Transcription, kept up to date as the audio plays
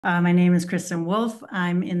My name is Kristen Wolf.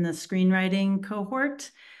 I'm in the screenwriting cohort.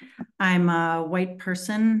 I'm a white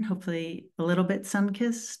person, hopefully a little bit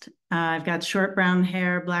sun-kissed. I've got short brown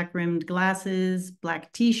hair, black rimmed glasses,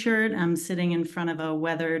 black t-shirt. I'm sitting in front of a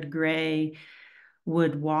weathered gray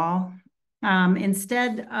wood wall.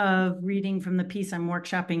 Instead of reading from the piece I'm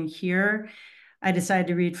workshopping here, I decided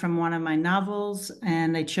to read from one of my novels,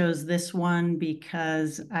 and I chose this one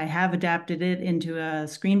because I have adapted it into a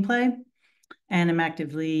screenplay and I'm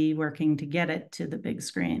actively working to get it to the big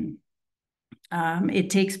screen.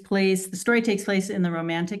 The story takes place in the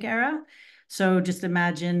Romantic era. So just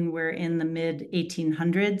imagine we're in the mid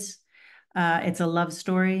 1800s. It's a love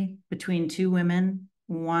story between two women.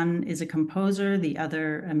 One is a composer, the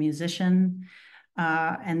other a musician.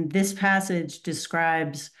 And this passage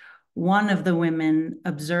describes one of the women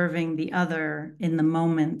observing the other in the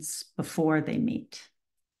moments before they meet.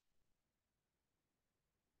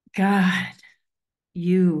 God,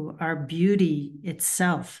 you are beauty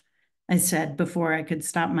itself, I said before I could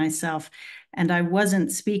stop myself. And I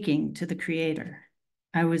wasn't speaking to the creator.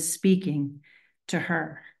 I was speaking to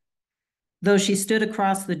her. Though she stood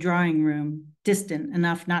across the drawing room, distant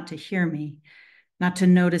enough not to hear me, not to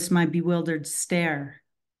notice my bewildered stare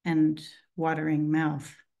and watering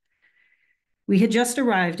mouth. We had just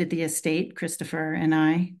arrived at the estate, Christopher and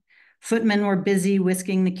I. Footmen were busy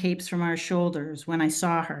whisking the capes from our shoulders when I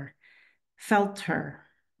saw her. Felt her,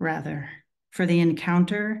 rather, for the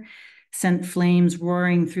encounter sent flames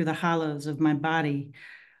roaring through the hollows of my body.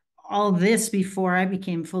 All this before I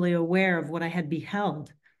became fully aware of what I had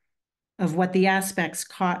beheld, of what the aspects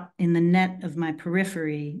caught in the net of my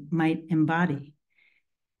periphery might embody.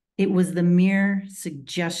 It was the mere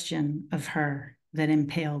suggestion of her that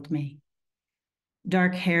impaled me.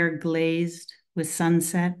 Dark hair glazed with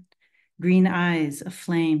sunset, green eyes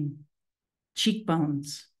aflame,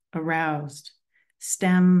 cheekbones aroused,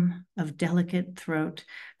 stem of delicate throat,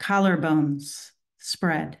 collarbones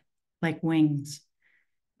spread like wings,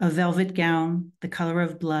 a velvet gown, the color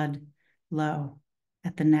of blood, low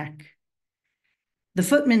at the neck. The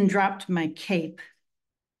footman dropped my cape,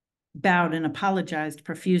 bowed and apologized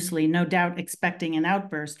profusely, no doubt expecting an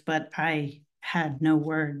outburst, but I had no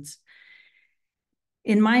words.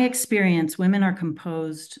 In my experience, women are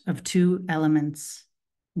composed of two elements,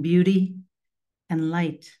 beauty and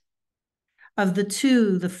light. Of the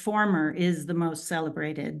two, the former is the most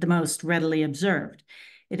celebrated, the most readily observed.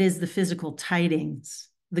 It is the physical tidings,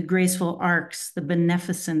 the graceful arcs, the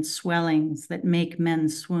beneficent swellings that make men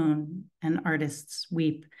swoon and artists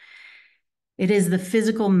weep. It is the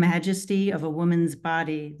physical majesty of a woman's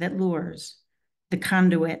body that lures, the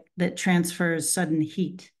conduit that transfers sudden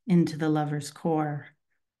heat into the lover's core.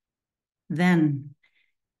 Then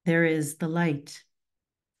there is the light.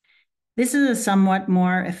 This is a somewhat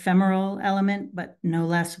more ephemeral element, but no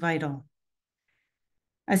less vital.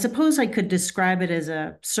 I suppose I could describe it as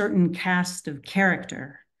a certain cast of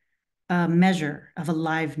character, a measure of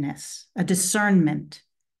aliveness, a discernment,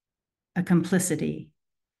 a complicity,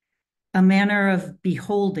 a manner of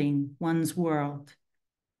beholding one's world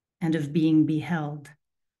and of being beheld.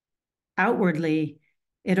 Outwardly,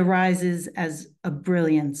 it arises as a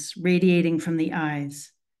brilliance radiating from the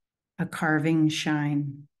eyes, a carving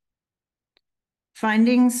shine.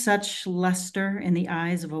 Finding such luster in the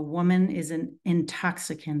eyes of a woman is an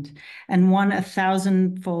intoxicant and one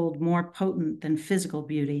 1,000-fold more potent than physical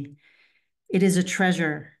beauty. It is a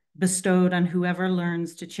treasure bestowed on whoever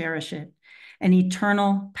learns to cherish it, an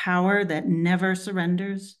eternal power that never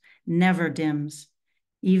surrenders, never dims,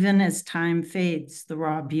 even as time fades the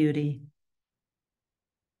raw beauty.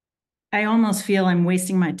 I almost feel I'm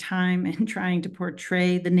wasting my time in trying to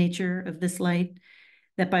portray the nature of this light,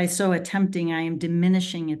 that by so attempting, I am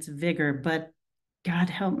diminishing its vigor, but God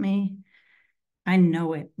help me, I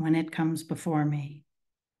know it when it comes before me.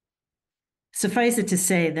 Suffice it to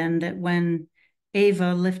say then that when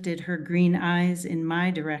Ava lifted her green eyes in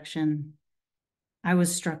my direction, I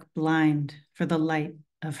was struck blind for the light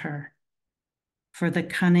of her, for the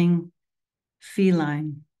cunning,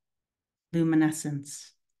 feline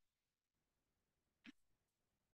luminescence.